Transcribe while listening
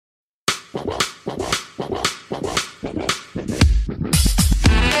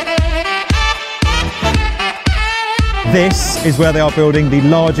This is where they are building the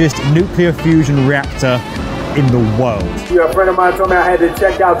largest nuclear fusion reactor in the world. Yeah, a friend of mine told me I had to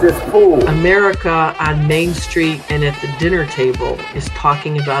check out this pool. America on Main Street and at the dinner table is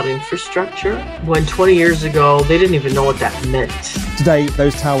talking about infrastructure when 20 years ago they didn't even know what that meant. Today,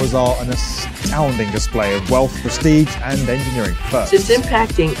 those towers are an astounding display of wealth, prestige, and engineering first. It's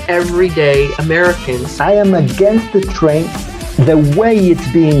impacting everyday Americans. I am against the train the way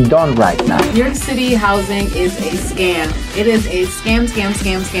it's being done right now. New York City housing is a scam. It is a scam.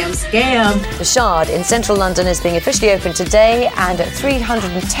 The Shard in central London is being officially opened today, and at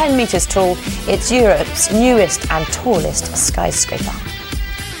 310 metres tall, it's Europe's newest and tallest skyscraper.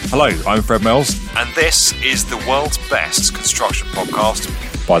 Hello, I'm Fred Mills, and this is the world's best construction podcast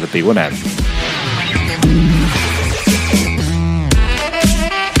by the B1M.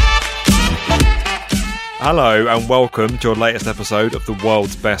 Hello and welcome to your latest episode of the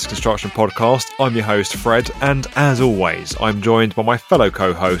world's best construction podcast. I'm your host Fred, and as always I'm joined by my fellow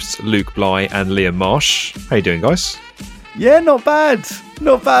co-hosts Luke Bly and Liam Marsh. How you doing, guys? Yeah, not bad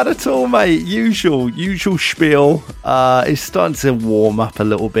at all, mate. Usual spiel. It's starting to warm up a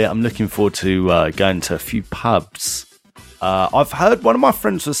little bit. I'm looking forward to going to a few pubs. I've heard one of my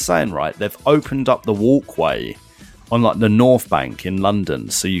friends was saying, right, they've opened up the walkway on like the North Bank in London,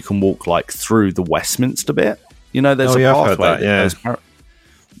 so you can walk like through the Westminster bit. You know, there's a pathway.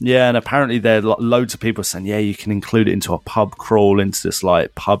 Yeah, and apparently there are loads of people saying, yeah, you can include it into a pub crawl, into this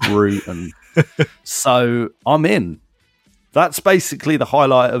like pub route, and so I'm in. That's basically the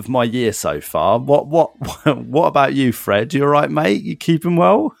highlight of my year so far. What about you, Fred? You all right, mate? You keeping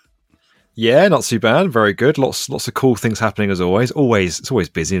well? Yeah, not too bad. Very good. Lots of cool things happening as always. It's always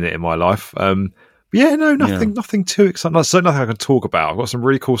busy in my life. Yeah, no, nothing too exciting. So nothing I can talk about. I've got some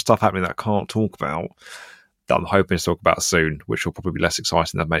really cool stuff happening that I can't talk about that I'm hoping to talk about soon, which will probably be less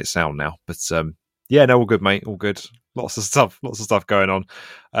exciting than I've made it sound now. But yeah, no, all good, mate. All good. Lots of stuff going on.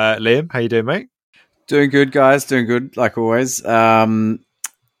 Liam, how you doing, mate? Doing good, guys. Doing good, like always. I'm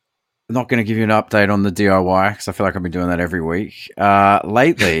not going to give you an update on the DIY because I feel like I've been doing that every week.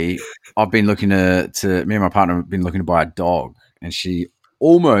 Lately, I've been looking to me and my partner have been looking to buy a dog, and she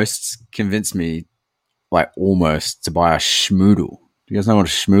almost convinced me, to buy a schmoodle. Do you guys know what a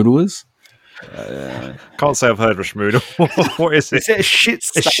schmoodle is? Can't say I've heard of a schmoodle. What is it? Is it a shih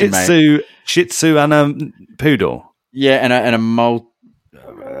tzu and a poodle? Yeah, and a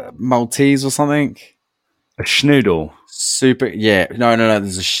Maltese or something. A schnoodle. Super. Yeah. No.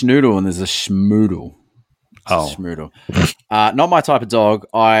 There's a schnoodle and there's a schmoodle. Schmoodle. Not my type of dog.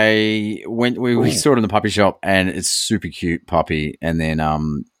 We saw it in the puppy shop, and it's super cute puppy. And then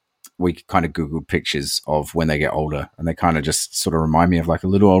we kind of Googled pictures of when they get older, and they kind of just sort of remind me of like a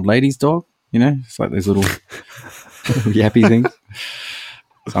little old lady's dog. You know, it's like those little yappy things.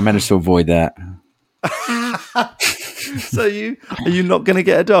 So I managed to avoid that. So are you not going to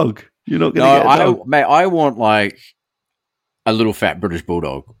get a dog? You're not going to get a dog? Mate, I want like a little fat British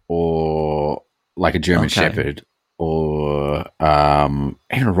bulldog, or like a German Shepherd, or even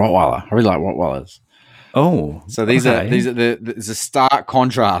a Rottweiler. I really like Rottweilers. Oh, so these are there's a stark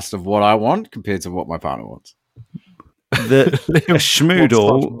contrast of what I want compared to what my partner wants. The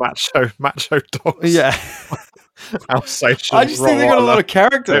schmoodle, macho dogs. Yeah, Alsatian. I just think they got a lot of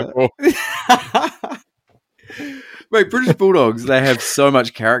character. Wait, British Bulldogs, they have so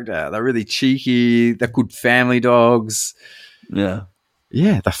much character. They're really cheeky. They're good family dogs. Yeah,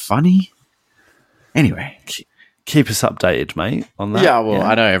 they're funny. Anyway, keep us updated, mate, on that. Yeah, well,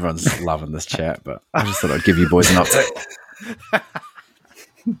 I know everyone's loving this chat, but I just thought I'd give you boys an update.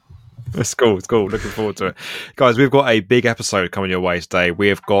 It's cool. Looking forward to it. Guys, we've got a big episode coming your way today. We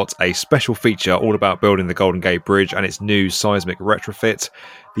have got a special feature all about building the Golden Gate Bridge and its new seismic retrofit.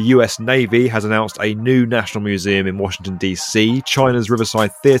 The US Navy has announced a new national museum in Washington, D.C., China's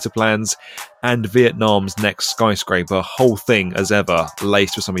Riverside Theatre plans, and Vietnam's next skyscraper. Whole thing, as ever,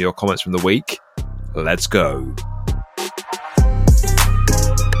 laced with some of your comments from the week. Let's go.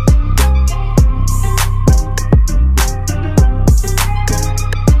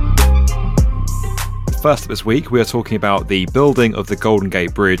 First up this week, we are talking about the building of the Golden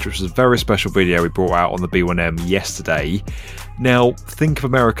Gate Bridge, which was a very special video we brought out on the B1M yesterday. Now, think of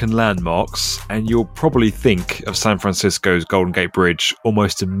American landmarks, and you'll probably think of San Francisco's Golden Gate Bridge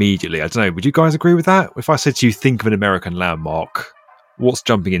almost immediately. I don't know, would you guys agree with that? If I said to you, think of an American landmark, what's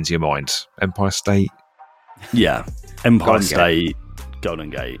jumping into your mind? Empire State? Yeah, Empire State, Golden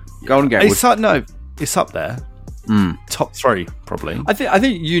Gate. Golden Gate. It's up there. Top 3, probably. I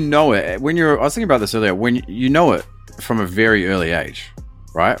think you know it when you're. I was thinking about this earlier. When you know it from a very early age,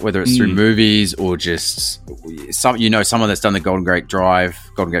 right? Whether it's through movies or just someone that's done the Golden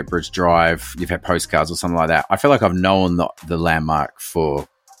Gate Bridge Drive. You've had postcards or something like that. I feel like I've known the landmark for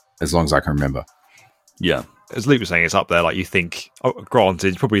as long as I can remember. Yeah. As Luke was saying, it's up there. Like you think,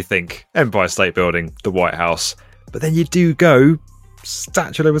 granted, you probably think Empire State Building, the White House, but then you do go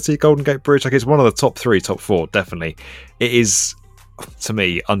Statue of Liberty, Golden Gate Bridge. Like it's one of the top 3, top 4, definitely. It is, to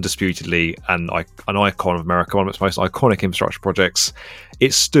me, undisputedly an icon of America, one of its most iconic infrastructure projects.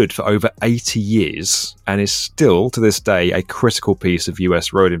 It stood for over 80 years and is still, to this day, a critical piece of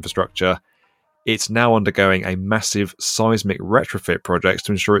US road infrastructure. It's now undergoing a massive seismic retrofit project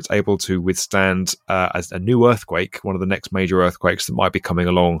to ensure it's able to withstand as a new earthquake, one of the next major earthquakes that might be coming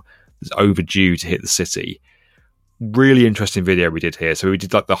along, that's overdue to hit the city. Really interesting video we did here. So we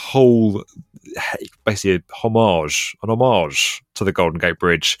did like the whole, basically an homage to the Golden Gate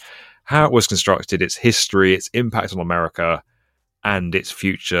Bridge, how it was constructed, its history, its impact on America, and its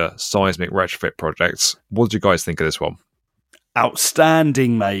future seismic retrofit projects. What did you guys think of this one?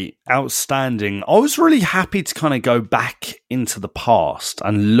 Outstanding, mate. Outstanding. I was really happy to kind of go back into the past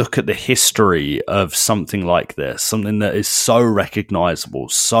and look at the history of something like this, something that is so recognizable,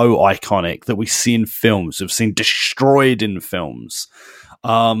 so iconic that we see in films, we've seen destroyed in films.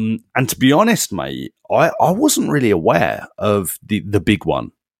 And to be honest, mate, I wasn't really aware of the big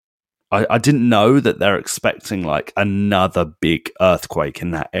one. I didn't know that they're expecting like another big earthquake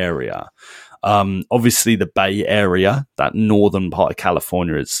in that area. Obviously the Bay Area, that northern part of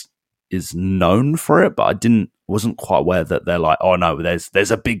California is known for it, but I wasn't quite aware that they're like, oh no,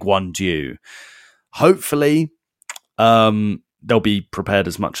 there's a big one due. Hopefully, they'll be prepared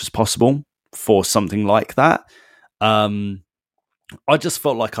as much as possible for something like that. I just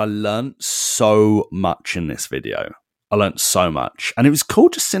felt like I learned so much in this video. I learned so much, and it was cool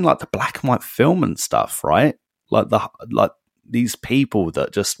just seeing like the black and white film and stuff, right? Like these people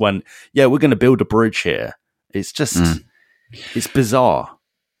that just went, yeah, we're going to build a bridge here. It's just, it's bizarre.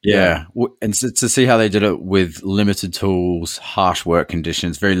 Yeah. And to see how they did it with limited tools, harsh work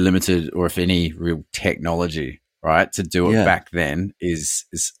conditions, very limited, or if any, real technology, right? To do it back then is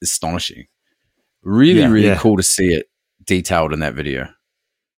astonishing. Really cool to see it detailed in that video.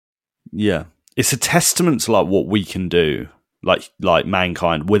 Yeah. It's a testament to like what we can do, like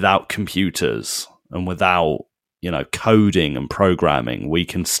mankind, without computers and without, coding and programming. We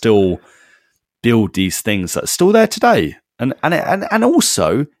can still build these things that are still there today. And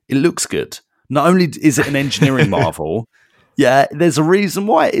also, it looks good. Not only is it an engineering marvel, there's a reason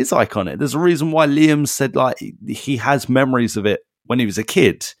why it is iconic. There's a reason why Liam said like he has memories of it when he was a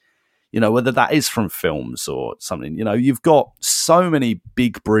kid. Whether that is from films or something. You've got so many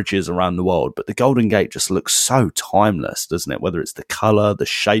big bridges around the world, but the Golden Gate just looks so timeless, doesn't it? Whether it's the color, the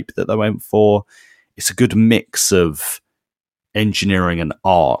shape that they went for. It's a good mix of engineering and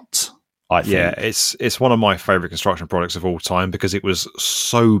art, I think. Yeah, it's one of my favourite construction projects of all time because it was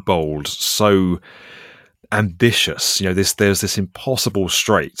so bold, so ambitious. There's this impossible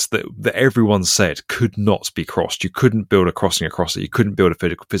strait that everyone said could not be crossed. You couldn't build a crossing across it. You couldn't build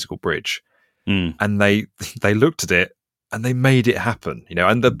a physical bridge. And they looked at it and they made it happen.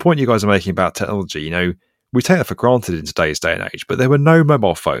 And the point you guys are making about technology, we take that for granted in today's day and age, but there were no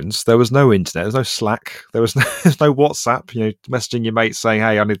mobile phones, there was no internet, there was no Slack, there's no WhatsApp, messaging your mate saying,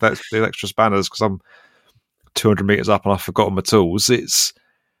 hey, I need those extra spanners because I'm 200 meters up and I've forgotten my tools.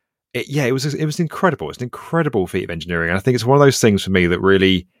 It was incredible. It's an incredible feat of engineering. And I think it's one of those things for me that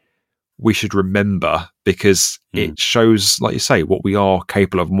really we should remember because it shows, like you say, what we are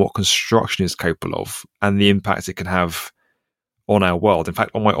capable of and what construction is capable of and the impact it can have on our world. In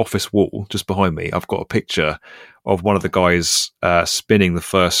fact, on my office wall, just behind me, I've got a picture of one of the guys spinning the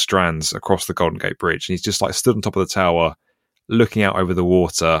first strands across the Golden Gate Bridge. And he's just like stood on top of the tower, looking out over the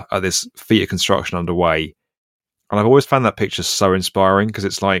water at this feat of construction underway. And I've always found that picture so inspiring because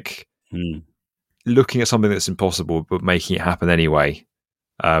it's like looking at something that's impossible, but making it happen anyway.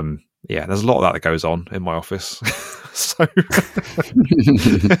 There's a lot of that goes on in my office. So not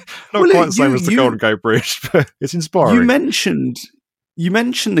quite the same as the Golden Gate Bridge, but it's inspiring. You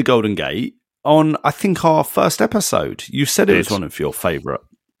mentioned the Golden Gate on, I think, our first episode. You said it was one of your favourite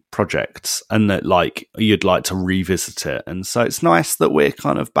projects and that like you'd like to revisit it. And so it's nice that we're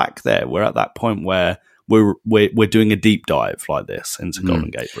kind of back there. We're at that point where we're doing a deep dive like this into Golden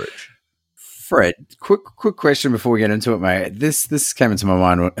Gate Bridge. Fred, quick question before we get into it, mate. This came into my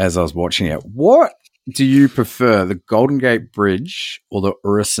mind as I was watching it. What do you prefer, the Golden Gate Bridge or the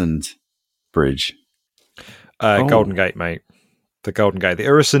Øresund Bridge? Golden Gate, mate. The Golden Gate. The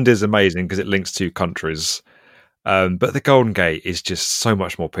Øresund is amazing because it links two countries. But the Golden Gate is just so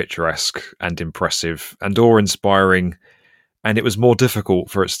much more picturesque and impressive and awe-inspiring. and it was more difficult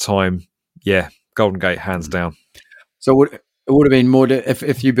for its time. Yeah, Golden Gate, hands down. So it would have been more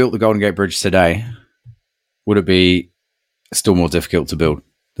if you built the Golden Gate Bridge today. Would it be still more difficult to build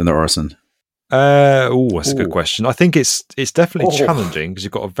than the Øresund? That's a good question. I think it's definitely challenging because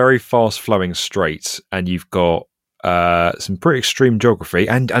you've got a very fast flowing strait, and you've got some pretty extreme geography,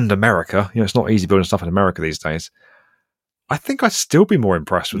 and America. It's not easy building stuff in America these days. I think I'd still be more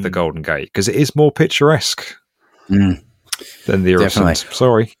impressed with the Golden Gate because it is more picturesque than the Øresund.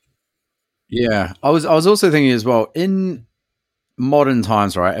 Sorry. Yeah, I was also thinking as well, in modern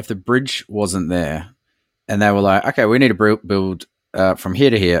times, right? If the bridge wasn't there, and they were like, okay, we need to build from here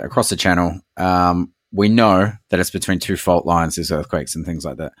to here across the channel. We know that it's between two fault lines, there's earthquakes and things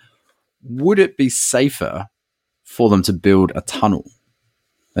like that. Would it be safer for them to build a tunnel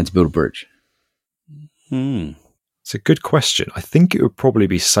than to build a bridge? It's a good question. I think it would probably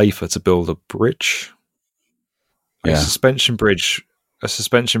be safer to build a bridge. A suspension bridge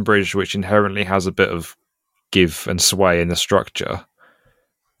which inherently has a bit of give and sway in the structure.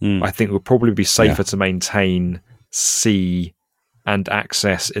 I think it would probably be safer to maintain sea and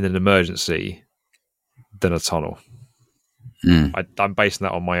access in an emergency than a tunnel. I'm basing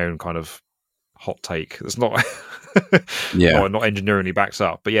that on my own kind of hot take. It's not, or not engineeringly backs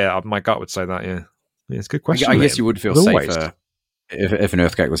up, but my gut would say that. Yeah, it's a good question. I guess you would feel safer if an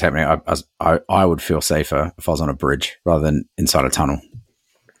earthquake was happening. I would feel safer if I was on a bridge rather than inside a tunnel.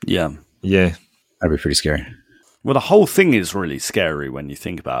 Yeah, that'd be pretty scary. Well, the whole thing is really scary when you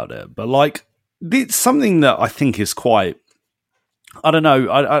think about it. But like, it's something that I think is quite, I don't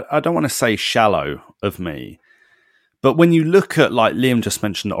know, I don't want to say shallow of me, but when you look at, like Liam just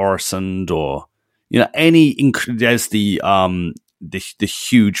mentioned, Øresund, or there's the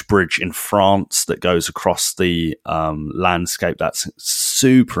huge bridge in France that goes across the landscape. That's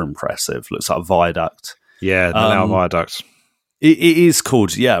super impressive. Looks like a viaduct. Yeah, the Nile Viaduct. It is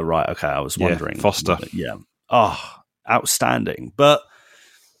called. Yeah, right. Okay, I was wondering. Foster. Yeah. Oh, outstanding. But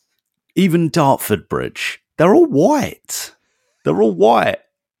even Dartford Bridge, they're all white.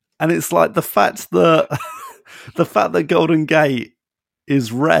 And it's like the fact that Golden Gate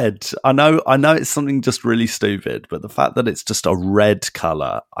is red. I know it's something just really stupid, but the fact that it's just a red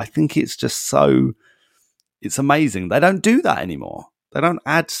colour, I think it's just it's amazing. They don't do that anymore. They don't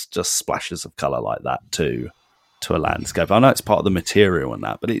add just splashes of colour like that to a landscape. I know it's part of the material and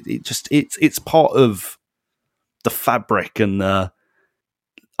that, but it's part of the fabric and the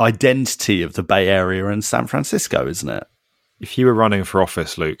identity of the Bay Area and San Francisco, isn't it? If you were running for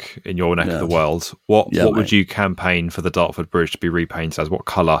office, Luke, in your neck of the world, what would you campaign for the Dartford Bridge to be repainted as? What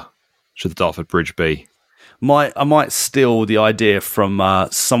colour should the Dartford Bridge be? I might steal the idea from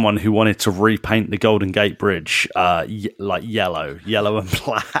someone who wanted to repaint the Golden Gate Bridge like yellow and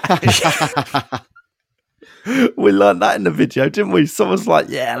black. We learned that in the video, didn't we? Someone's like,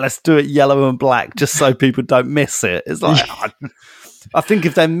 yeah, let's do it yellow and black just so people don't miss it. It's like, I think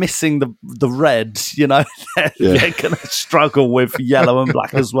if they're missing the red, they're going to struggle with yellow and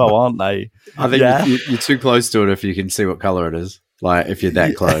black as well, aren't they? I think you're too close to it if you can see what colour it is. Like, if you're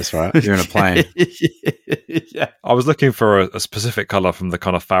that close, right? You're in a plane. I was looking for a specific colour from the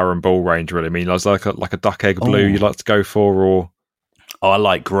kind of Farrow and Ball range, really. I mean, like a duck egg blue you'd like to go for, or... Oh, I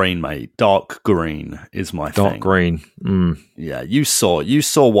like green, mate. Dark green is my thing. Dark green. Yeah, you saw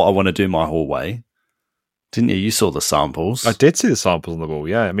what I want to do in my hallway, didn't you? You saw the samples. I did see the samples on the wall,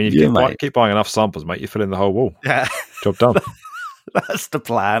 yeah. I mean, if you keep buying enough samples, mate, you fill in the whole wall. Yeah. Job done. That's the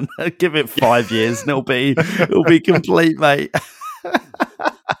plan. Give it 5 years and it'll be complete, mate.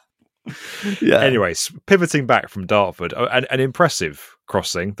 Yeah. Anyways, pivoting back from Dartford, an impressive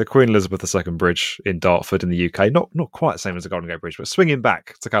crossing, the Queen Elizabeth II Bridge in Dartford in the UK. Not quite the same as the Golden Gate Bridge, but swinging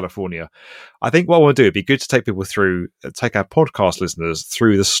back to California. I think what I want to do, it'd be good to take our podcast listeners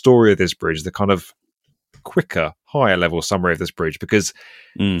through the story of this bridge, the kind of quicker, higher level summary of this bridge, because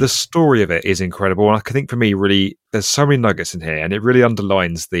the story of it is incredible. And I think for me, really, there's so many nuggets in here, and it really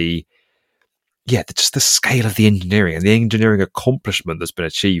underlines just the scale of the engineering and the engineering accomplishment that's been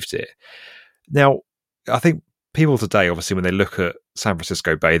achieved here. Now, I think people today, obviously, when they look at San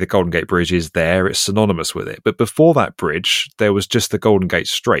Francisco Bay, the Golden Gate Bridge is there, it's synonymous with it. But before that bridge, there was just the Golden Gate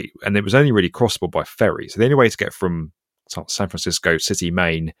Strait, and it was only really crossable by ferry. So the only way to get from San Francisco City,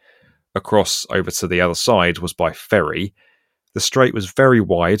 Maine, across over to the other side was by ferry. The strait was very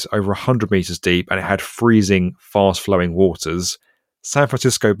wide, over 100 meters deep, and it had freezing, fast-flowing waters. San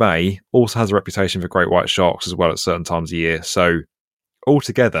Francisco Bay also has a reputation for great white sharks as well at certain times of year. So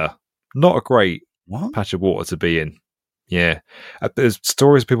altogether, not a great patch of water to be in. Yeah. There's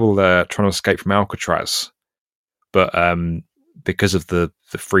stories of people trying to escape from Alcatraz, but because of the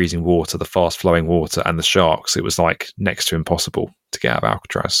the freezing water, the fast flowing water, and the sharks, it was like next to impossible to get out of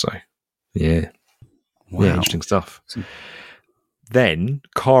Alcatraz. So, yeah. Wow. Yeah, interesting stuff. Then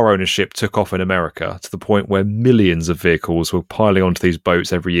car ownership took off in America to the point where millions of vehicles were piling onto these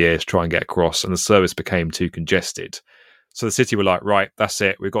boats every year to try and get across, and the service became too congested. So the city were like, right, that's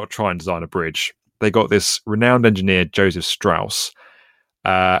it. We've got to try and design a bridge. They got this renowned engineer, Joseph Strauss.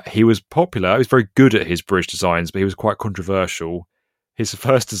 He was popular. He was very good at his bridge designs, but he was quite controversial. His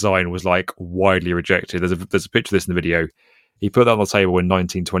first design was like widely rejected. There's a picture of this in the video. He put that on the table in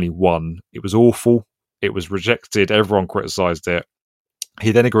 1921. It was awful. It was rejected. Everyone criticised it.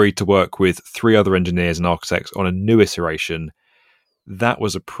 He then agreed to work with 3 other engineers and architects on a new iteration. That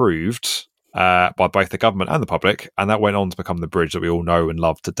was approved by both the government and the public, and that went on to become the bridge that we all know and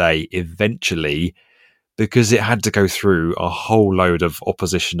love today, eventually, because it had to go through a whole load of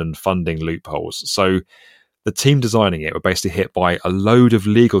opposition and funding loopholes. So the team designing it were basically hit by a load of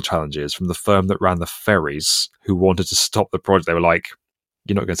legal challenges from the firm that ran the ferries, who wanted to stop the project. They were like,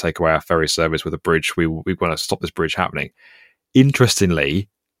 you're not going to take away our ferry service with a bridge. We want to stop this bridge happening. Interestingly,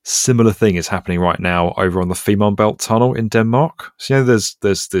 similar thing is happening right now over on the Femern Belt tunnel in Denmark. So, there's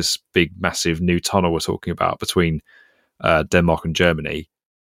this big, massive new tunnel we're talking about between Denmark and Germany.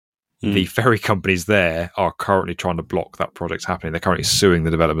 The ferry companies there are currently trying to block that project happening. They're currently suing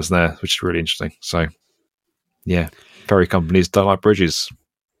the developers there, which is really interesting. So, yeah, ferry companies don't like bridges.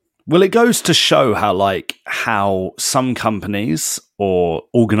 Well, it goes to show how some companies or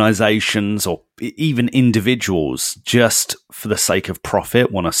organizations or even individuals, just for the sake of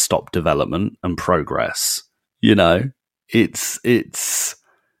profit, want to stop development and progress. It's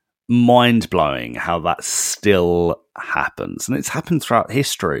mind-blowing how that still happens. And it's happened throughout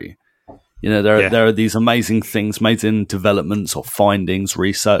history. There are these amazing things, amazing developments or findings,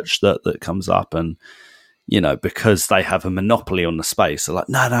 research that comes up, and because they have a monopoly on the space, they're like,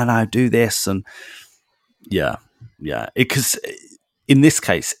 no, do this. And because in this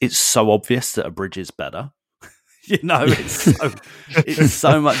case, it's so obvious that a bridge is better. It's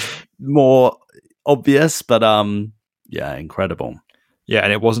so much more obvious, but incredible. Yeah,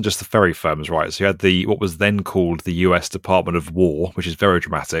 and it wasn't just the ferry firms, right? So you had what was then called the US Department of War, which is very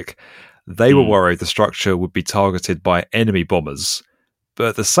dramatic. They were worried the structure would be targeted by enemy bombers. But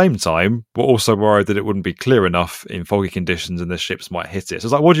at the same time, we're also worried that it wouldn't be clear enough in foggy conditions and the ships might hit it. So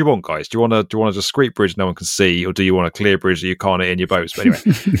it's like, what do you want, guys? Do you want a discreet bridge no one can see, or do you want a clear bridge that you can't hit in your boats? But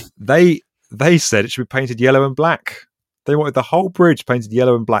anyway, they said it should be painted yellow and black. They wanted the whole bridge painted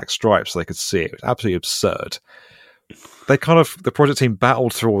yellow and black stripes so they could see it. It was absolutely absurd. The project team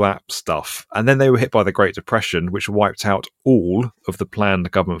battled through all that stuff, and then they were hit by the Great Depression, which wiped out all of the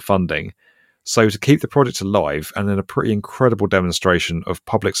planned government funding. So to keep the project alive, and in a pretty incredible demonstration of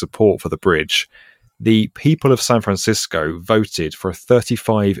public support for the bridge, the people of San Francisco voted for a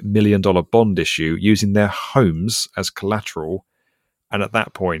 $35 million bond issue using their homes as collateral. And at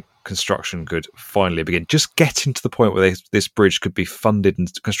that point, construction could finally begin. Just getting to the point where this bridge could be funded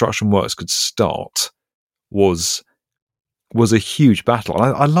and construction works could start was a huge battle.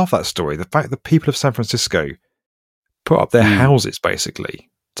 And I love that story. The fact that people of San Francisco put up their houses, basically,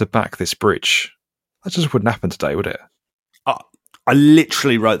 to back this bridge. That just wouldn't happen today, would it? I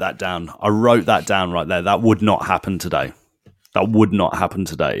literally wrote that down. I wrote that down right there. That would not happen today. You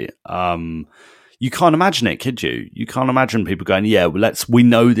can't imagine it, could you? You can't imagine people going, yeah, well, we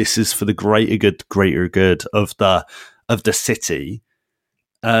know this is for the greater good of the city.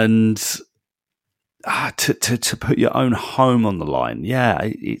 And to put your own home on the line. Yeah,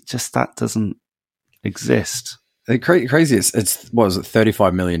 that doesn't exist. The crazy it's what was it,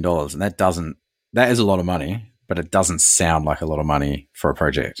 $35 million, and that is a lot of money, but it doesn't sound like a lot of money for a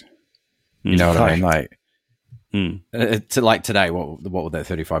project. You know what I mean? Like today, what would that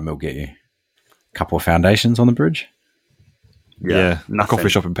 35 mil get you? A couple of foundations on the bridge? Yeah, a coffee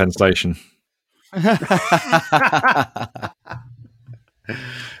shop in Penn Station. That'd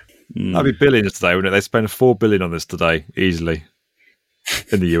be billions today, wouldn't it? They spend $4 billion on this today, easily,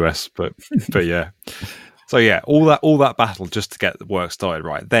 in the US. But yeah. So yeah, all that battle just to get the work started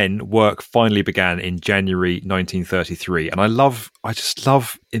right. Then work finally began in January 1933, and I just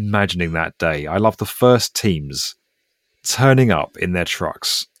love imagining that day. I love the first teams turning up in their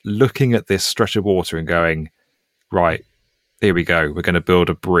trucks, looking at this stretch of water and going, right, here we go. We're going to build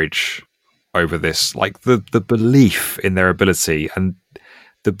a bridge over this. Like the belief in their ability and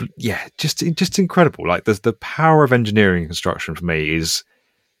just incredible. Like the power of engineering and construction for me is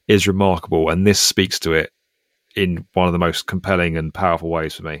remarkable, and this speaks to it in one of the most compelling and powerful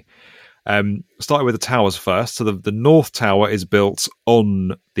ways for me. Starting with the towers first. So the North Tower is built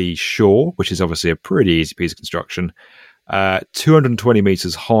on the shore, which is obviously a pretty easy piece of construction. 220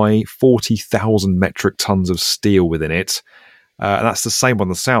 meters high, 40,000 metric tons of steel within it. And that's the same on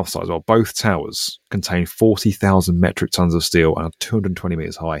the south side as well. Both towers contain 40,000 metric tons of steel and are 220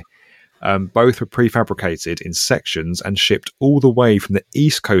 meters high. Both were prefabricated in sections and shipped all the way from the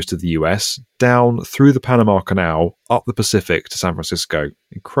east coast of the US down through the Panama Canal, up the Pacific to San Francisco.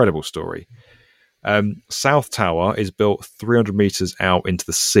 Incredible story. South Tower is built 300 meters out into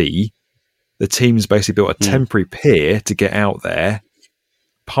the sea. The teams basically built a temporary pier to get out there,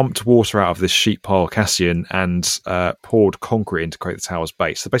 pumped water out of this sheet pile Cassian, and poured concrete in to create the tower's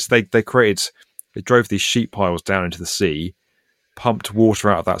base. So basically they drove these sheet piles down into the sea, pumped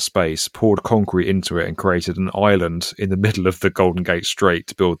water out of that space, poured concrete into it, and created an island in the middle of the Golden Gate Strait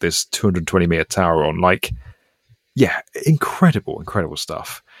to build this 220 meter tower on. Incredible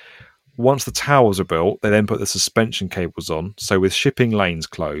stuff. Once the towers are built, they then put the suspension cables on. So with shipping lanes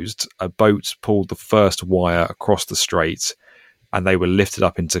closed, a boat pulled the first wire across the strait, and they were lifted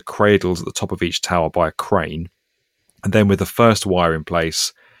up into cradles at the top of each tower by a crane. And then with the first wire in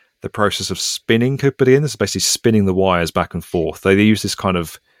place, the process of spinning could begin. This is basically spinning the wires back and forth. They use this kind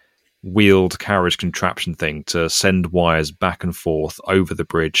of wheeled carriage contraption thing to send wires back and forth over the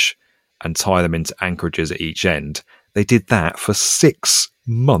bridge and tie them into anchorages at each end. They did that for 6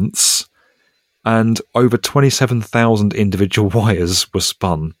 months, and over 27,000 individual wires were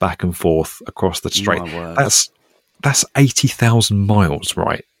spun back and forth across the strait. That's 80,000 miles,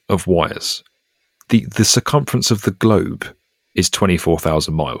 right, of wires. The circumference of the globe is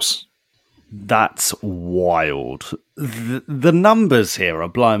 24,000 miles. That's wild. The numbers here are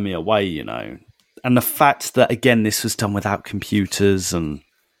blowing me away, you know. And the fact that, again, this was done without computers and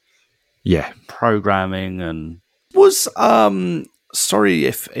programming, and was sorry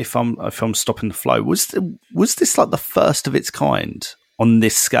if I'm stopping the flow. Was this like the first of its kind on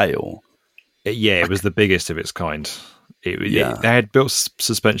this scale? Yeah, it was the biggest of its kind. They had built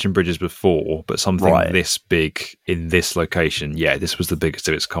suspension bridges before, but something this big in this location, this was the biggest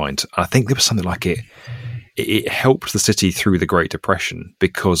of its kind. I think there was something like it helped the city through the Great Depression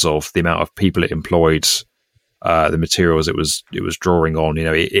because of the amount of people it employed, the materials it was drawing on. You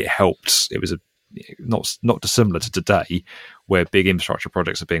know, it helped. It was not dissimilar to today, where big infrastructure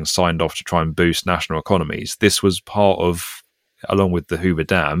projects are being signed off to try and boost national economies. This was part of, along with the Hoover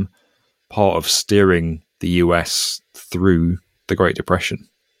Dam, part of steering the US through the Great Depression.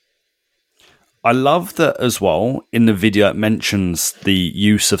 I love that as well. In the video, it mentions the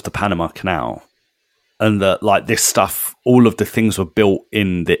use of the Panama Canal, and that like this stuff, all of the things were built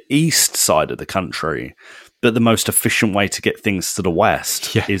in the east side of the country, but the most efficient way to get things to the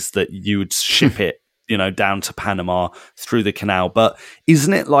west is that you would ship it, you know, down to Panama through the canal. But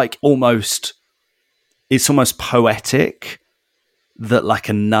isn't it like it's almost poetic that like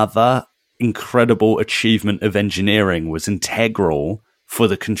another incredible achievement of engineering was integral for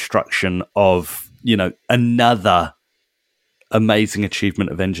the construction of, you know, another amazing achievement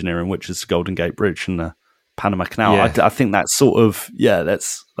of engineering, which is the Golden Gate Bridge and the Panama Canal. I think that's sort of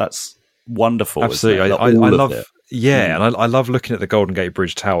that's wonderful. Absolutely. I love it. And I love looking at the Golden Gate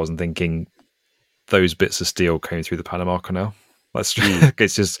Bridge towers and thinking those bits of steel came through the Panama Canal. That's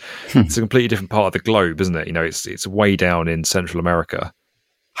it's a completely different part of the globe, isn't it? You know, it's way down in Central America.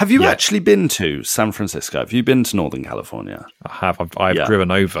 Have you actually been to San Francisco? Have you been to Northern California? I have. I've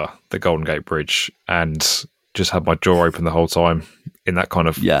driven over the Golden Gate Bridge and just had my jaw open the whole time in that kind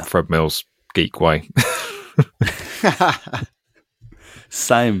of Fred Mills geek way.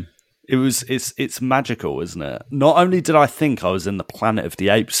 Same. It's magical, isn't it? Not only did I think I was in the Planet of the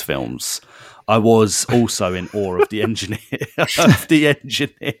Apes films, I was also in awe of the engineering.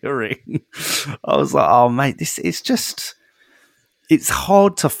 I was like, oh mate, this is just. It's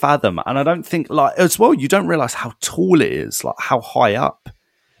hard to fathom, and I don't think, like, as well, you don't realize how tall it is, like how high up,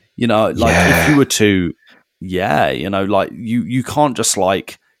 you know, like if you were to, you know, like you can't just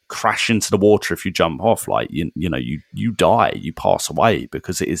like crash into the water if you jump off, like, you know, you die, you pass away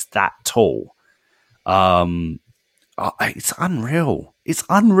because it is that tall. It's unreal. It's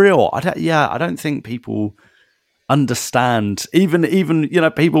unreal. I don't think people understand, even, you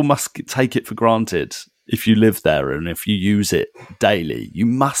know, people must take it for granted. If you live there and if you use it daily, you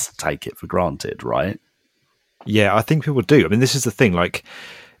must take it for granted, right? Yeah, I think people do. I mean, this is the thing, like,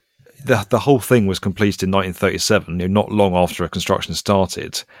 the whole thing was completed in 1937, you know, not long after construction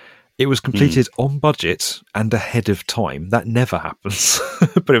started. It was completed on budget and ahead of time. That never happens.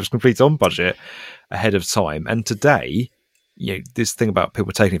 But it was completed on budget, ahead of time. And today, you know, this thing about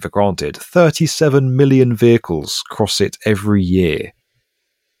people taking it for granted, 37 million vehicles cross it every year.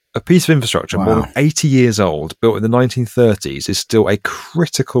 A piece of infrastructure more than 80 years old, built in the 1930s, is still a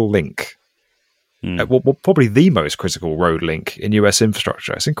critical link probably the most critical road link in US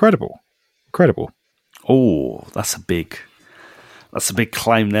infrastructure. It's incredible. Oh, that's a big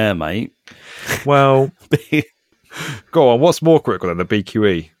claim there, mate. Well, go on. What's more critical than the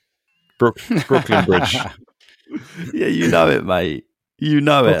BQE? Brooklyn Bridge. Yeah, you know it, mate. You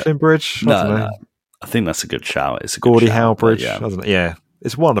know Brooklyn Bridge? No. I think that's a good shout. It's a Gordie good Howe Bridge. Yeah.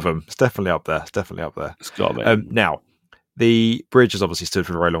 It's one of them. It's definitely up there. It's got to be. Now, the bridge has obviously stood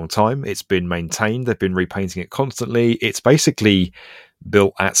for a very long time. It's been maintained. They've been repainting it constantly. It's basically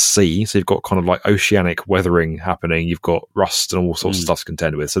built at sea, so you've got kind of like oceanic weathering happening. You've got rust and all sorts of stuff to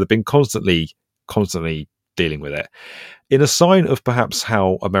contend with. So they've been constantly dealing with it. In a sign of perhaps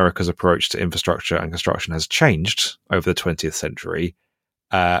how America's approach to infrastructure and construction has changed over the 20th century,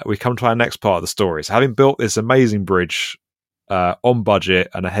 we come to our next part of the story. So having built this amazing bridge on budget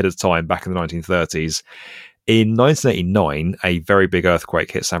and ahead of time back in the 1930s, in 1989, a very big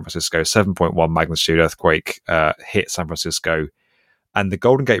earthquake hit San Francisco. 7.1 magnitude earthquake hit San Francisco. And the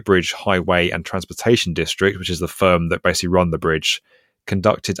Golden Gate Bridge Highway and Transportation District, which is the firm that basically run the bridge,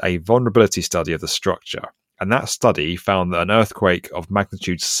 conducted a vulnerability study of the structure. And that study found that an earthquake of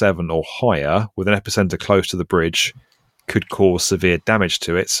magnitude 7 or higher, with an epicenter close to the bridge, could cause severe damage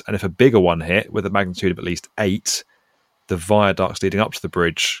to it. And if a bigger one hit, with a magnitude of at least 8, the viaducts leading up to the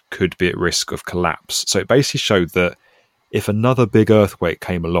bridge could be at risk of collapse. So it basically showed that if another big earthquake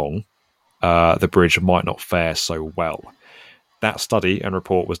came along, the bridge might not fare so well. That study and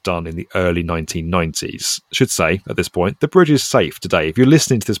report was done in the early 1990s. I should say, at this point, the bridge is safe today. If you're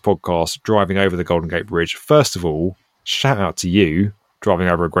listening to this podcast driving over the Golden Gate Bridge, first of all, shout out to you driving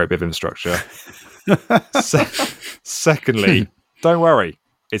over a great bit of infrastructure. Secondly, don't worry.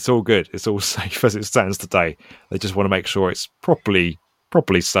 It's all good. It's all safe as it stands today. They just want to make sure it's properly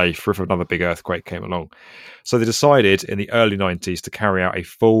safe for if another big earthquake came along. So they decided in the early 90s to carry out a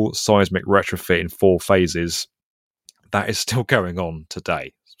full seismic retrofit in 4 phases. That is still going on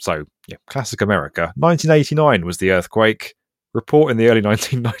today. So, yeah, classic America. 1989 was the earthquake. Report in the early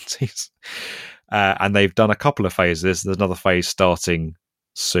 1990s. And they've done a couple of phases. There's another phase starting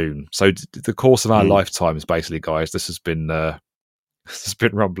soon. So the course of our lifetimes, basically, guys, this has been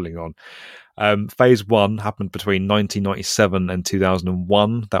rumbling on. Phase 1 happened between 1997 and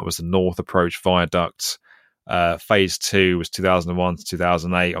 2001. That was the North Approach Viaduct. Phase 2 was 2001 to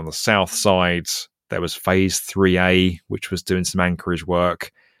 2008 on the south side. There was phase 3A, which was doing some anchorage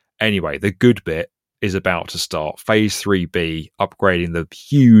work. Anyway, the good bit is about to start. Phase 3B, upgrading the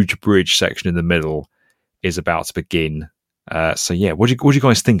huge bridge section in the middle, is about to begin. So yeah, what do you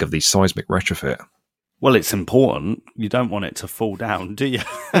guys think of the seismic retrofit? Well, it's important. You don't want it to fall down, do you?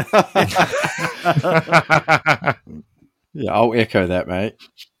 Yeah, I'll echo that, mate.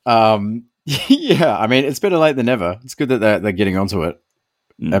 Yeah, I mean, it's better late than never. It's good that they're getting onto it.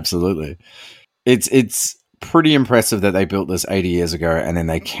 Absolutely. It's pretty impressive that they built this 80 years ago and then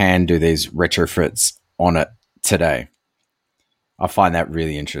they can do these retrofits on it today. I find that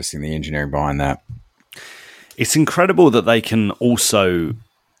really interesting, the engineering behind that. It's incredible that they can also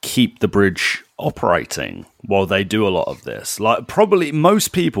keep the bridge operating while they do a lot of this. Like, probably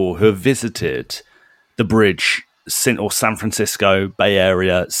most people who have visited the bridge or San Francisco Bay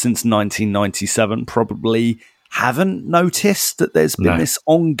Area since 1997 probably haven't noticed that there's been this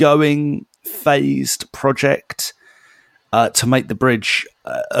ongoing phased project to make the bridge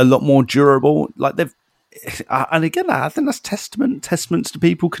a lot more durable. Like they've, and again, I think that's testaments to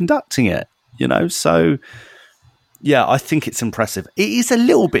people conducting it. You know, so yeah, I think it's impressive. It is a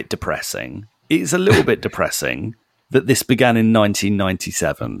little bit depressing. That this began in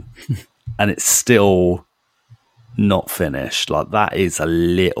 1997 and it's still not finished. Like that is a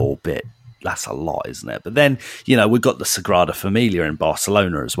little bit. That's a lot, isn't it? But then, you know, we've got the Sagrada Familia in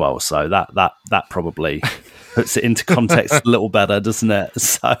Barcelona as well, so that probably puts it into context a little better, doesn't it?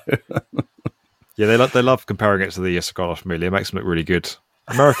 So, yeah, they love comparing it to the Sagrada Familia. It makes them look really good.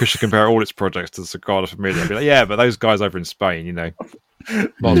 America should compare all its projects to the Sagrada Familia and be like, yeah, but those guys over in Spain, you know,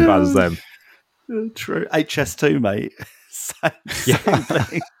 not as bad as them. True. HS2, mate. Same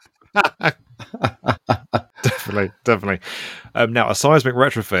thing. Definitely. Now, a seismic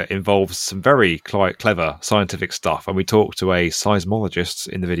retrofit involves some very clever scientific stuff, and we talk to a seismologist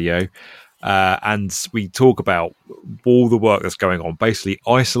in the video, and we talk about all the work that's going on. Basically,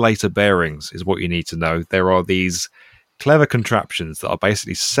 isolator bearings is what you need to know. There are these clever contraptions that are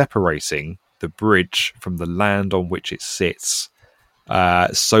basically separating the bridge from the land on which it sits,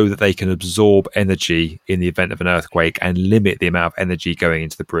 so that they can absorb energy in the event of an earthquake and limit the amount of energy going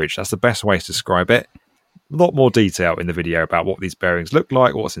into the bridge. That's the best way to describe it. A lot more detail in the video about what these bearings look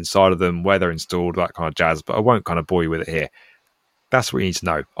like, what's inside of them, where they're installed, that kind of jazz, but I won't kind of bore you with it here. That's what you need to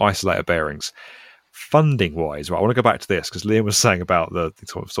know, isolator bearings. funding wise, right? I want to go back to this because Liam was saying about the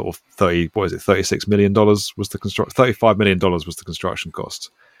sort of $36 million was the $35 million was the construction cost.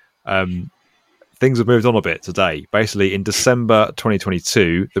 Things have moved on a bit today. Basically, in December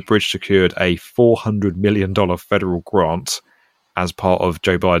 2022, the bridge secured a $400 million federal grant as part of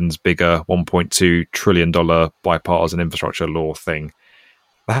Joe Biden's bigger $1.2 trillion bipartisan infrastructure law thing.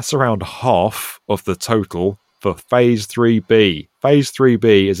 That's around half of the total for Phase 3B. Phase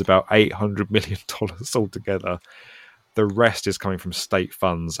 3B is about $800 million altogether. The rest is coming from state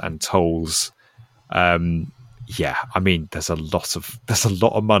funds and tolls. Yeah, I mean, there's a lot of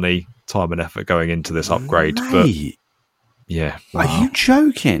money, time and effort going into this upgrade. Mate, but yeah, are you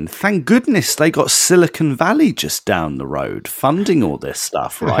joking? Thank goodness they got Silicon Valley just down the road funding all this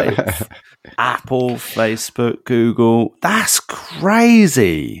stuff, right? Apple, Facebook, Google. That's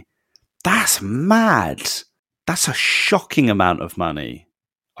crazy. That's mad. That's a shocking amount of money.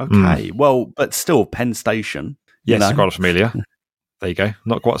 Okay, well, but still, Penn Station. Yes, Sagrada Familia. There you go.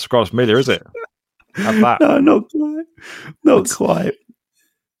 Not quite Sagrada Familia, is it? Have that. No, not quite. Not quite.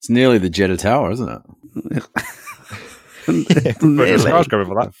 It's nearly the Jeddah Tower, isn't it? Nearly. Skyscraper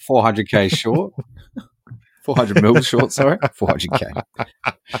for that. 400k short. 400 mil short, sorry. 400k.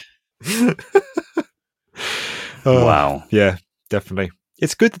 Wow. Yeah, definitely.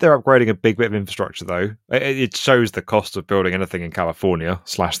 It's good that they're upgrading a big bit of infrastructure, though. It shows the cost of building anything in California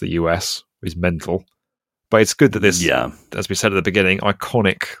 / the US is mental. But it's good that this, as we said at the beginning,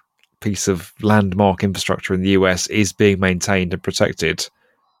 iconic piece of landmark infrastructure in the US is being maintained and protected.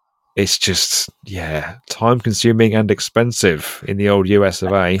 It's just, time-consuming and expensive in the old US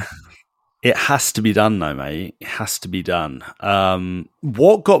of A. It has to be done, though, mate. It has to be done.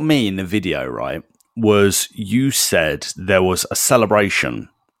 What got me in the video, right, was you said there was a celebration,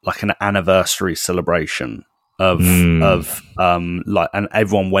 like an anniversary celebration of and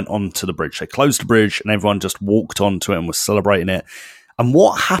everyone went onto the bridge. They closed the bridge and everyone just walked onto it and was celebrating it. And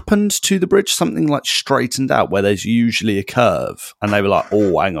what happened to the bridge? Something like straightened out where there's usually a curve, and they were like,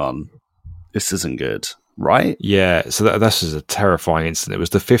 "Oh, hang on, this isn't good." Right? Yeah, so this is a terrifying incident. It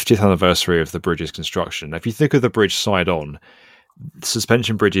was the 50th anniversary of the bridge's construction. Now, if you think of the bridge side on,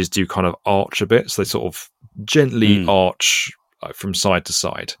 suspension bridges do kind of arch a bit, so they sort of gently arch from side to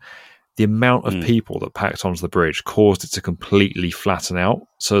side. The amount of people that packed onto the bridge caused it to completely flatten out,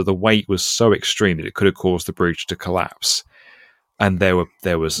 so the weight was so extreme that it could have caused the bridge to collapse. And there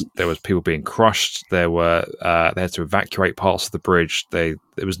was people being crushed. They had to evacuate parts of the bridge. There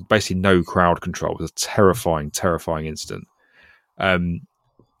was basically no crowd control. It was a terrifying, terrifying incident.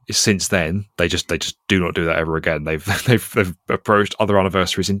 Since then, they just do not do that ever again. They've approached other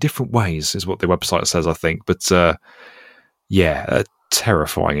anniversaries in different ways, is what the website says, I think. But a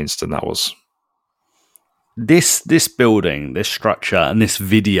terrifying incident that was. This building, this structure, and this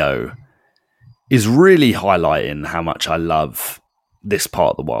video is really highlighting how much I love this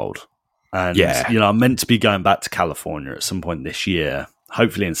part of the world. And, I'm meant to be going back to California at some point this year,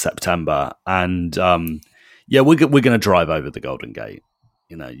 hopefully in September. And, we're going to drive over the Golden Gate.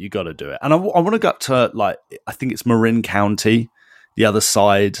 You got to do it. And I want to go up to, I think it's Marin County, the other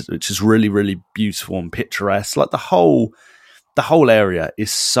side, which is really, really beautiful and picturesque. Like the whole area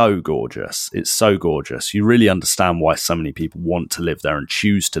is so gorgeous. It's so gorgeous. You really understand why so many people want to live there and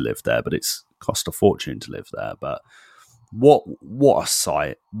choose to live there, but it's cost a fortune to live there. But what a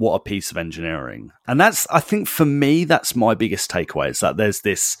sight, what a piece of engineering. And I think for me, that's my biggest takeaway, is that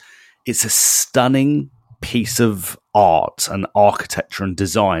it's a stunning piece of art and architecture and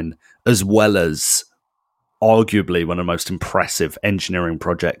design, as well as arguably one of the most impressive engineering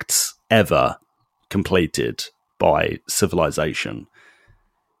projects ever completed by civilization.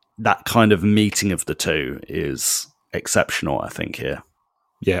 That kind of meeting of the two is exceptional, I think, here.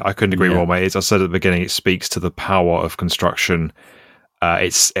 Yeah, I couldn't agree more, mate. As I said at the beginning, it speaks to the power of construction.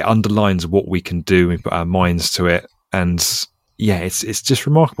 It underlines what we can do. We put our minds to it. And it's just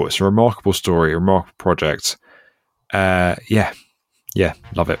remarkable. It's a remarkable story, a remarkable project. Love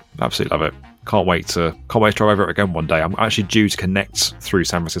it. Absolutely love it. Can't wait to drive over it again one day. I'm actually due to connect through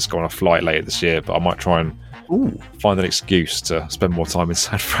San Francisco on a flight later this year, but I might try and find an excuse to spend more time in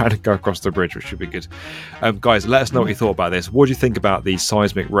San Fran and go across the bridge, which should be good. Guys, let us know what you thought about this. What do you think about the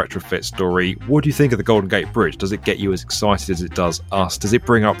seismic retrofit story? What do you think of the Golden Gate Bridge? Does it get you as excited as it does us? Does it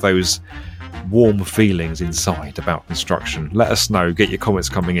bring up those warm feelings inside about construction? Let us know. Get your comments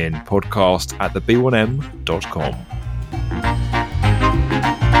coming in. podcast@theb1m.com.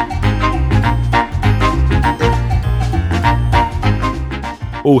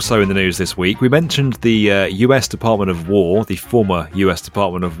 Also in the news this week, we mentioned the US Department of War, the former US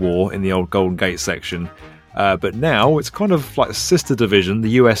Department of War in the old Golden Gate section. But now it's kind of like a sister division.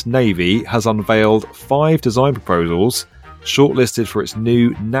 The US Navy has unveiled 5 design proposals shortlisted for its new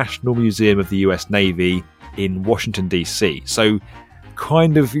National Museum of the US Navy in Washington, D.C. So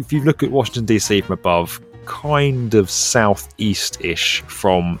kind of, if you look at Washington, D.C. from above, kind of southeast-ish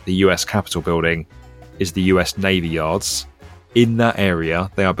from the US Capitol building is the US Navy Yards. In that area,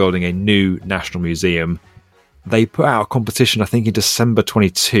 they are building a new National Museum. They put out a competition, I think in December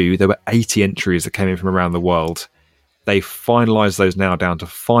 22. There were 80 entries that came in from around the world. They finalised those now down to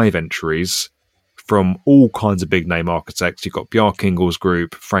 5 entries from all kinds of big name architects. You've got Bjarke Ingels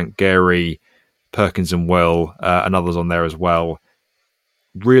Group, Frank Gehry, Perkins and Will, and others on there as well.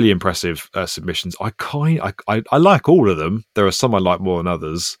 Really impressive submissions. I like all of them. There are some I like more than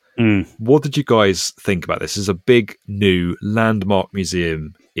others. What did you guys think about this? This is a big new landmark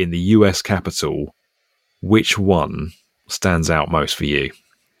museum in the US Capitol. Which one stands out most for you?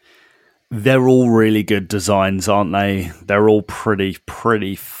 They're all really good designs, aren't they? They're all pretty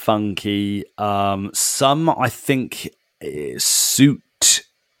funky. Some, I think, suit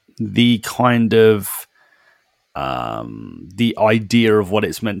the kind of the idea of what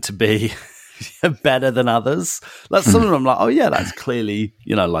it's meant to be better than others. Like some of them, I'm like, oh yeah, that's clearly,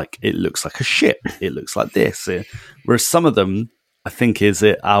 like it looks like a ship. It looks like this. Whereas some of them, I think, is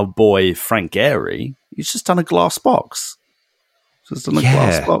it our boy Frank Gehry? He's just done a glass box.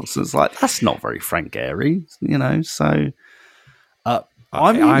 Glass box. It's like, that's not very Frank Gehry, So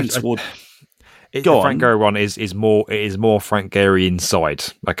I'm leaning toward. The Frank Gehry one is more Frank Gehry inside.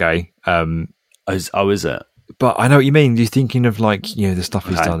 Okay. Is it? But I know what you mean. You're thinking of the stuff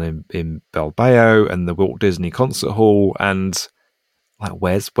he's done in Bilbao and the Walt Disney Concert Hall, and like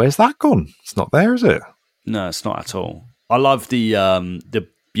where's that gone? It's not there, is it? No, it's not at all. I love the Bjarke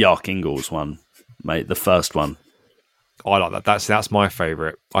Ingels one, mate. The first one. I like that. That's my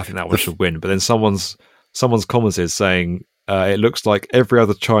favourite. I think that one should win. But then someone's commented saying it looks like every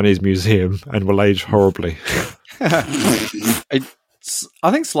other Chinese museum and will age horribly. I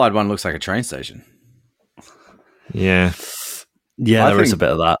think slide 1 looks like a train station. Yeah, there is a bit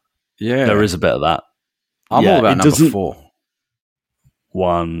of that. Yeah, there is a bit of that. I'm all about number 4.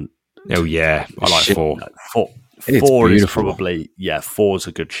 1. Oh yeah, I like 4. 4 is probably 4's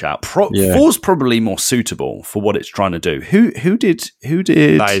a good shout. 4's probably more suitable for what it's trying to do. Who did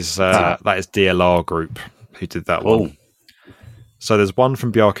that is DLR Group who did that one. So there's one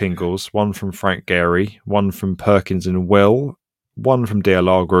from Bjarke Ingels, one from Frank Gehry, one from Perkins and Will, one from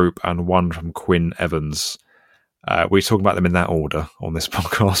DLR Group, and one from Quinn Evans. We're talking about them in that order on this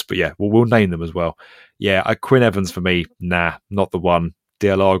podcast, but yeah, we'll name them as well. Yeah, Quinn Evans for me, not the one.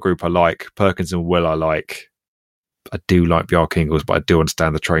 DLR Group I like, Perkins and Will I like. I do like Bjarke Ingels, but I do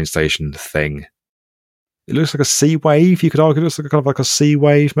understand the train station thing. It looks like a sea wave. You could argue it looks like kind of like a sea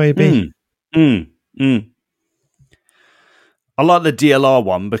wave, maybe. I like the DLR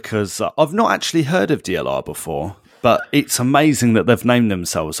one because I've not actually heard of DLR before, but it's amazing that they've named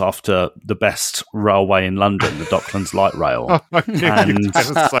themselves after the best railway in London, the Docklands Light Rail.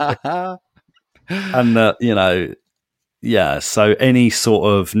 So any sort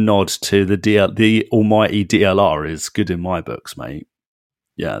of nod to the almighty DLR is good in my books, mate.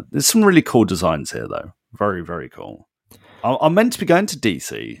 Yeah, there's some really cool designs here, though. Very, very cool. I'm meant to be going to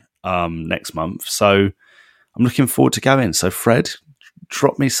DC next month, so I'm looking forward to going. So, Fred,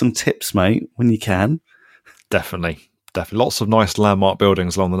 drop me some tips, mate, when you can. Definitely. Lots of nice landmark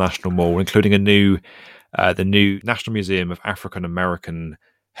buildings along the National Mall, including the new National Museum of African American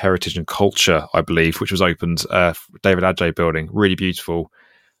Heritage and Culture, I believe, which was opened. David Adjaye building, really beautiful.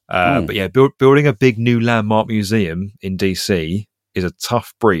 But yeah, building a big new landmark museum in DC is a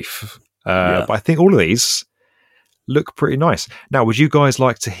tough brief. But I think all of these look pretty nice. Now, would you guys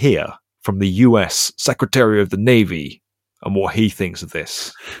like to hear from the US Secretary of the Navy and what he thinks of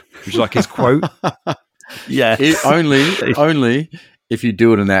this? Would you like his quote? Yeah, only if you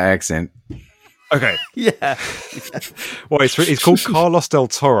do it in that accent. Okay. Yeah. Well, it's called Carlos del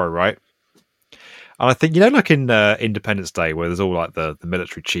Toro, right? And I think, like in Independence Day, where there's all like the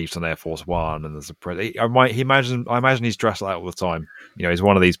military chiefs on Air Force One, and there's a president. I imagine he's dressed like that all the time. He's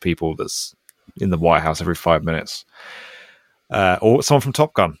one of these people that's in the White House every 5 minutes, or someone from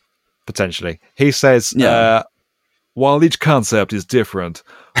Top Gun, potentially. He says, while each concept is different,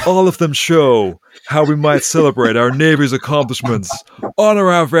 all of them show how we might celebrate our Navy's accomplishments,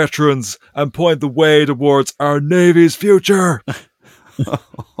 honor our veterans, and point the way towards our Navy's future.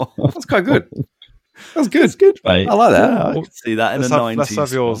 That's quite good. That's good. It's good, mate. I like that. Yeah, I can see that in the 90s. Let's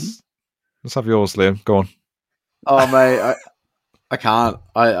have yours. Let's have yours, Liam. Go on. Oh, mate, I can't.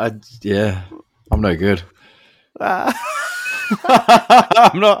 I'm no good. I'm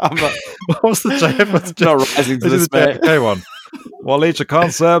not. What was the JFK? Not rising to This is the the spec. JFK one. While each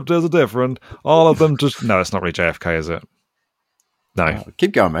concept is different, all of them just no. It's not really JFK, is it? No.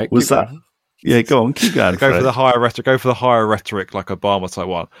 Keep going, mate. Was Keep that? going. Yeah, go on, keep going. Go for Fred. the higher rhetoric. Go for the higher rhetoric, like Obama type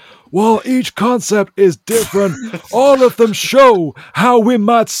one. While each concept is different, all of them show how we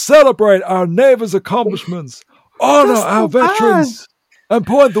might celebrate our Navy's accomplishments, honor That's our not bad. veterans, and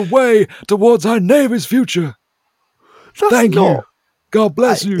point the way towards our Navy's future. That's Thank not- you. God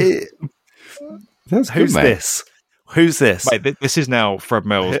bless you. That's good, Who's mate. this? Who's this? Mate, this is now Fred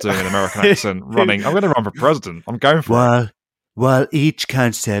Mills doing an American accent, running. I'm going to run for president. I'm going for it. While each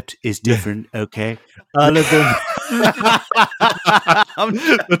concept is different, okay, all of them.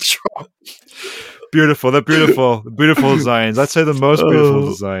 The Trump. Beautiful. They're beautiful. Beautiful designs. I'd say the most beautiful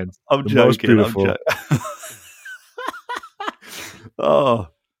designs. I'm The most joking. beautiful. Oh,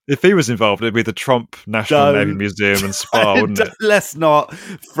 If he was involved, it'd be the Trump National Don't. Navy Museum and Spa, wouldn't it? Let's not,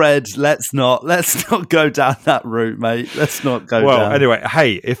 Fred. Let's not go down that route, mate. Let's not go Well, down. anyway,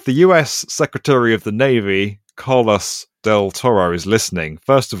 hey, if the US Secretary of the Navy, Carlos Del Toro, is listening,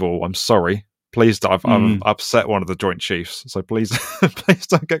 first of all, I'm sorry. Please, I've upset one of the Joint Chiefs, so please, please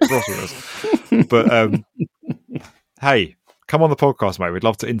don't get cross with us. But hey, come on the podcast, mate. We'd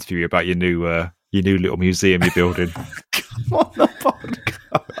love to interview you about your new little museum you're building. Come on the podcast.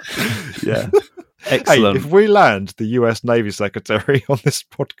 Yeah, excellent. Hey, if we land the US Navy Secretary on this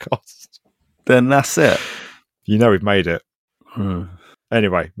podcast, Then that's it. you know we've made it.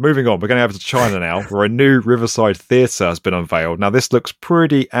 Anyway, moving on. We're going over to China now, where a new Riverside Theatre has been unveiled. Now, this looks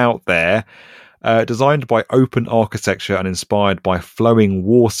pretty out there. Designed by open architecture and inspired by flowing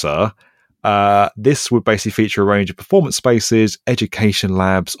water, this would basically feature a range of performance spaces, education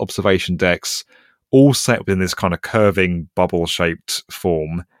labs, observation decks, all set within this kind of curving bubble-shaped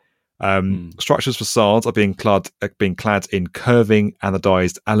form. Structures facades are being clad in curving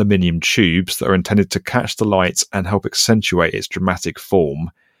anodized aluminium tubes that are intended to catch the light and help accentuate its dramatic form.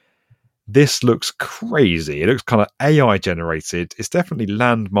 This looks crazy. It looks kind of AI generated. It's definitely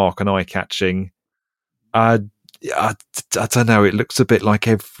landmark and eye-catching. I don't know. It looks a bit like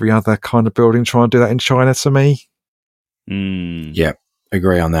every other kind of building trying to do that in China to me. Yeah,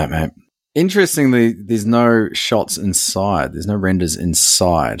 agree on that, mate. Interestingly, there's no shots inside. There's no renders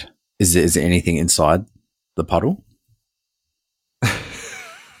inside. Is there anything inside the puddle?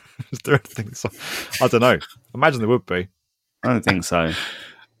 Is there anything? I don't know. Imagine there would be. I don't think so.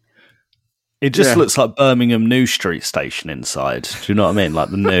 It just looks like Birmingham New Street Station inside. Do you know what I mean? Like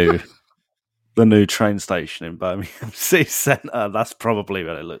the new train station in Birmingham City Centre. That's probably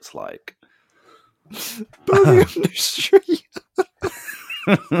what it looks like. Birmingham New Street.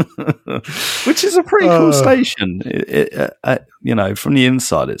 Which is a pretty cool station. From the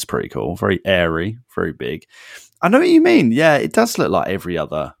inside, it's pretty cool. Very airy, very big. I know what you mean. Yeah, it does look like every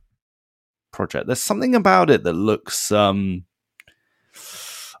other project. There's something about it that looks. I'm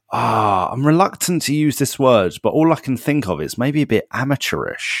reluctant to use this word, but all I can think of is maybe a bit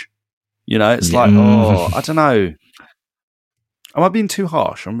amateurish. It's like, I don't know. Am I being too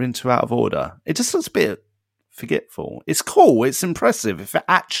harsh? Am I being too out of order? It just looks a bit forgetful. It's cool. It's impressive. If it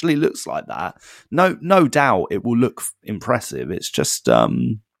actually looks like that, no doubt it will look impressive. It's just,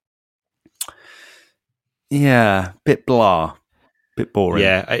 bit blah, bit boring.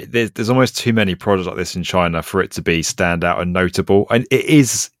 Yeah, there's almost too many projects like this in China for it to be stand out and notable. And it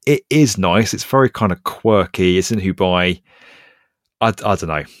is nice. It's very kind of quirky. It's in Hubei. I don't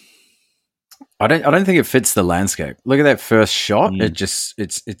know. I don't think it fits the landscape. Look at that first shot. It's.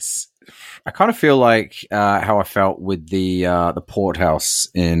 I kind of feel like how I felt with the port house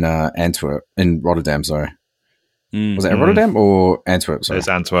in Rotterdam. Sorry, was it Rotterdam or Antwerp? Sorry, It's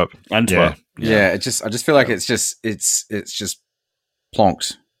Antwerp. Antwerp. Yeah. I just feel like it's just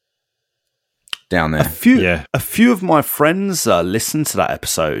plonked down there. A few of my friends listened to that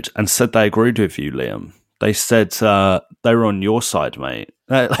episode and said they agreed with you, Liam. They said they were on your side, mate.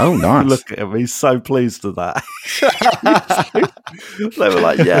 Oh, nice! Look at him; he's so pleased with that. They were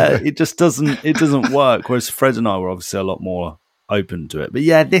like, "Yeah, it doesn't work." Whereas Fred and I were obviously a lot more open to it. But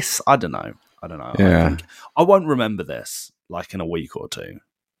yeah, I don't know. Yeah. I won't remember this like in a week or two.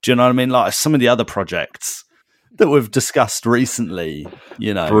 Do you know what I mean? Like some of the other projects that we've discussed recently,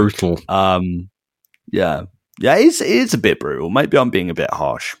 Brutal. Yeah, it is a bit brutal. Maybe I'm being a bit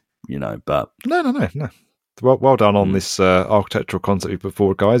harsh, but No. Well done on this architectural concept you put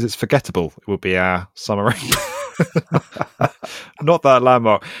forward, guys. It's forgettable. It will be our summary. Not that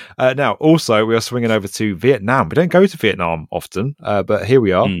landmark. Now, also, we are swinging over to Vietnam. We don't go to Vietnam often, but here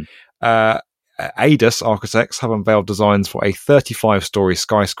we are. ADAS Architects have unveiled designs for a 35-story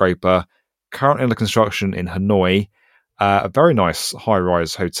skyscraper currently under construction in Hanoi. A very nice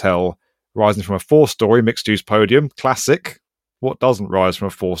high-rise hotel rising from a 4-story mixed-use podium. Classic. What doesn't rise from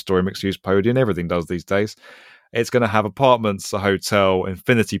a 4-story mixed-use podium? Everything does these days. It's going to have apartments, a hotel,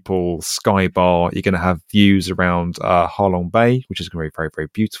 infinity pool, sky bar. You're going to have views around Ha Long Bay, which is going to be very, very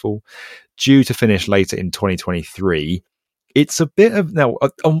beautiful. Due to finish later in 2023. It's a bit of... Now,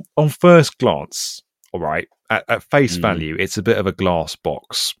 on first glance, all right, at face value, it's a bit of a glass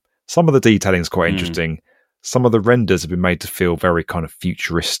box. Some of the detailing is quite interesting. Some of the renders have been made to feel very kind of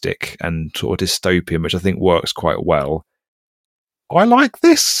futuristic and sort of dystopian, which I think works quite well. I like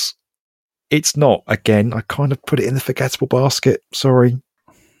this. It's not, again, I kind of put it in the forgettable basket. Sorry.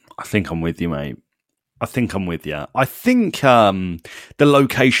 I think I'm with you, mate. I think the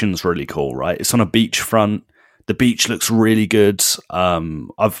location's really cool, right? It's on a beachfront. The beach looks really good.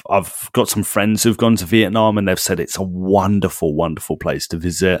 I've got some friends who've gone to Vietnam and they've said it's a wonderful, wonderful place to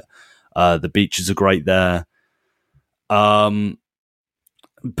visit. The beaches are great there.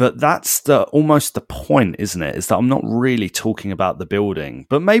 But that's almost the point, isn't it? Is that I'm not really talking about the building,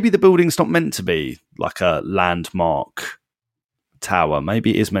 but maybe the building's not meant to be like a landmark tower.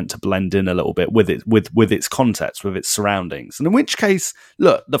 Maybe it is meant to blend in a little bit with its context, with its surroundings. And in which case,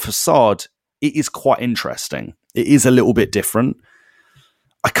 look, the facade, it is quite interesting. It is a little bit different.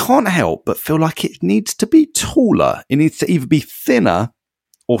 I can't help but feel like it needs to be taller. It needs to either be thinner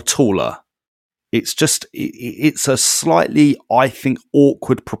or taller. It's just, it's a slightly, I think,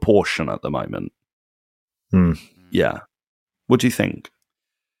 awkward proportion at the moment. Yeah. What do you think?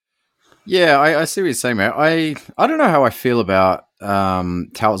 Yeah, I see what you're saying, mate. I don't know how I feel about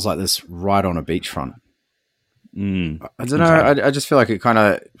towers like this right on a beachfront. I don't know. I just feel like it kind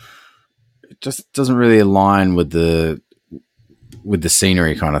of just doesn't really align with the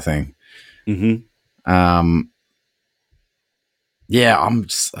scenery kind of thing. Yeah, I'm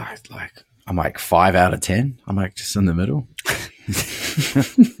like 5 out of 10. I'm like just in the middle.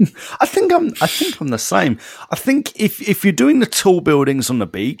 I think I'm the same. I think if you're doing the tall buildings on the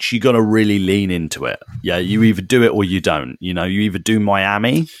beach, you got to really lean into it. Yeah, you either do it or you don't. You know, you either do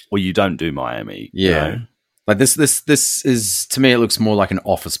Miami or you don't do Miami. Yeah, you know? Like this is, to me, it looks more like an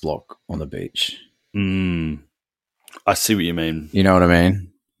office block on the beach. I see what you mean. You know what I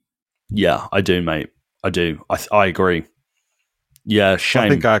mean? Yeah, I do, mate. I do. I agree. Yeah, shame. I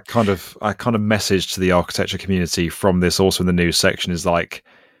think I kind of messaged to the architecture community from this also in the news section is like,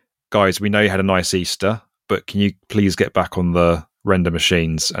 guys, we know you had a nice Easter, but can you please get back on the render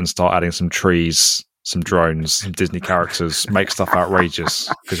machines and start adding some trees, some drones, some Disney characters, make stuff outrageous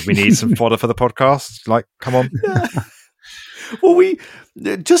because we need some fodder for the podcast. Like, come on. Yeah. Well, we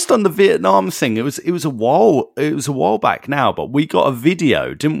just on the Vietnam thing. It was a while back now, but we got a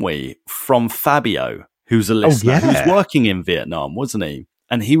video, didn't we, from Fabio, who's a listener, who's working in Vietnam, wasn't he?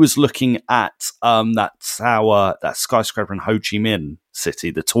 And he was looking at that tower, that skyscraper in Ho Chi Minh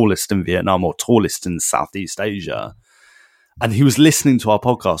City, the tallest in Vietnam or tallest in Southeast Asia. And he was listening to our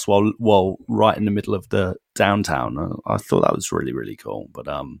podcast while right in the middle of the downtown. I thought that was really, really cool. But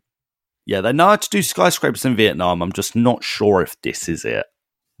yeah, they know how to do skyscrapers in Vietnam. I'm just not sure if this is it.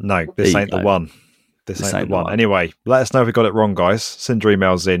 No, this ain't the one. This ain't the one. Anyway, let us know if we got it wrong, guys. Send your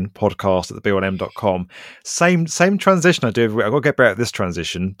emails in, podcast@theb1m.com. Same transition I do every week. I've got to get better at this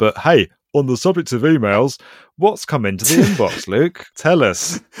transition. But hey, on the subject of emails, what's come into the inbox, Luke? Tell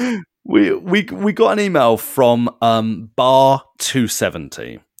us. We got an email from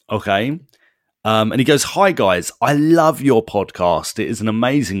Bar270, okay? And he goes, "Hi guys, I love your podcast. It is an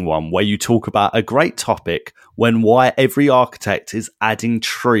amazing one where you talk about a great topic when why every architect is adding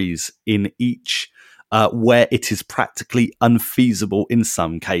trees in each where it is practically unfeasible in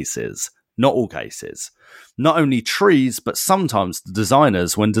some cases. Not all cases. Not only trees, but sometimes the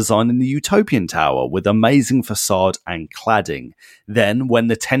designers when designing the Utopian Tower with amazing facade and cladding. Then, when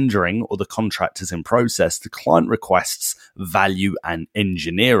the tendering or the contract is in process, the client requests value and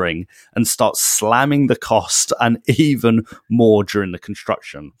engineering and starts slamming the cost and even more during the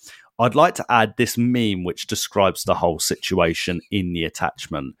construction. I'd like to add this meme which describes the whole situation in the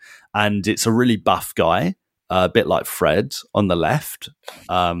attachment. And it's a really buff guy, a bit like Fred on the left,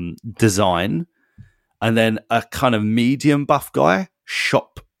 design. And then a kind of medium buff guy,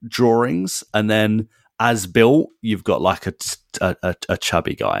 shop drawings. And then as built, you've got like a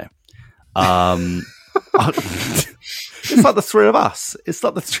chubby guy. It's like the three of us. It's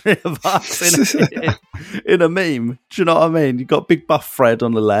like the three of us in a meme. Do you know what I mean? You've got Big Buff Fred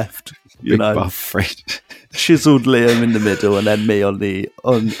on the left. Big Buff Fred. Chiseled Liam in the middle, and then me on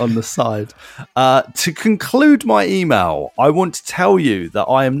the side. To conclude my email, I want to tell you that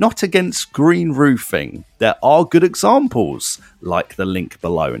I am not against green roofing. There are good examples, like the link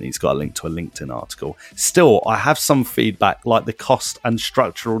below, and he's got a link to a LinkedIn article. Still, I have some feedback, like the cost and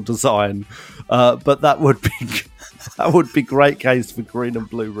structural design, but that would be great case for green and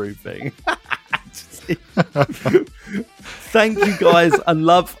blue roofing. Thank you guys and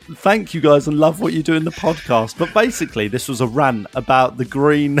love what you do in the podcast. But basically, this was a rant about the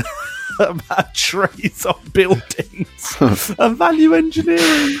green, about trees on buildings and value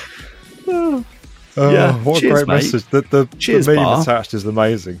engineering. What cheers, a great mate. message. The Cheers, meme Bar. attached is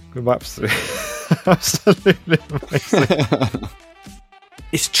amazing. Absolutely amazing.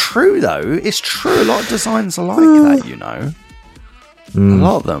 It's true, though. It's true. A lot of designs are like that, you know. A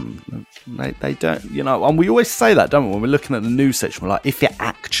lot of them, they don't, you know, and we always say that, don't we? When we're looking at the news section, we're like, if it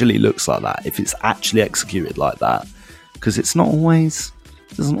actually looks like that, if it's actually executed like that, because it's not always,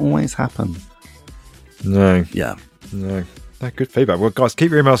 doesn't always happen. No. Yeah. No. Good feedback. Well, guys, keep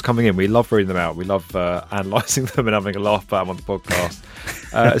your emails coming in. We love reading them out. We love analysing them and having a laugh about them on the podcast.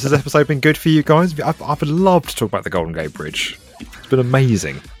 Has this episode been good for you guys? I've loved to talk about the Golden Gate Bridge. It's been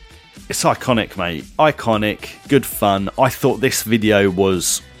amazing. It's iconic, mate. Iconic, good fun. I thought this video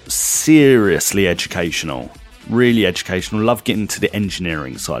was seriously educational. Really educational. Love getting to the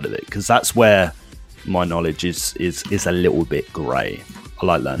engineering side of it, because that's where my knowledge is a little bit grey. I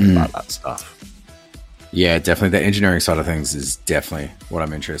like learning about that stuff. Yeah, definitely. The engineering side of things is definitely what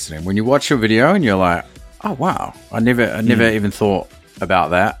I'm interested in. When you watch your video and you're like, oh wow, I never even thought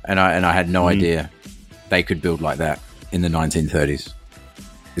about that, and I had no idea they could build like that in the 1930s.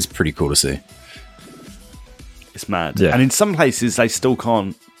 It's pretty cool to see. It's mad. Yeah. And in some places they still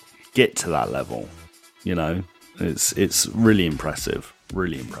can't get to that level. You know? It's really impressive.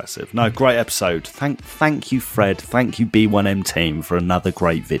 Really impressive. No, great episode. Thank you, Fred. Thank you, B1M team, for another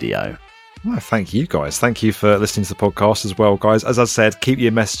great video. Well, thank you guys. Thank you for listening to the podcast as well, guys. As I said, keep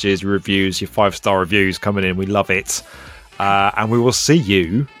your messages, your reviews, your 5-star reviews coming in. We love it. And we will see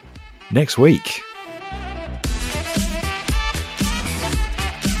you next week.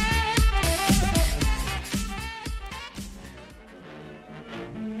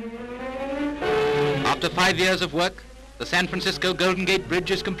 After 5 years of work, the San Francisco Golden Gate Bridge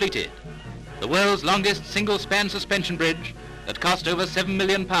is completed. The world's longest single-span suspension bridge that cost over £7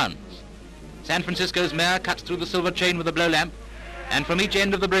 million. San Francisco's mayor cuts through the silver chain with a blow lamp, and from each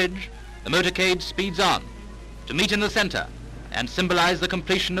end of the bridge, the motorcade speeds on to meet in the center and symbolize the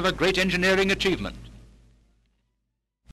completion of a great engineering achievement.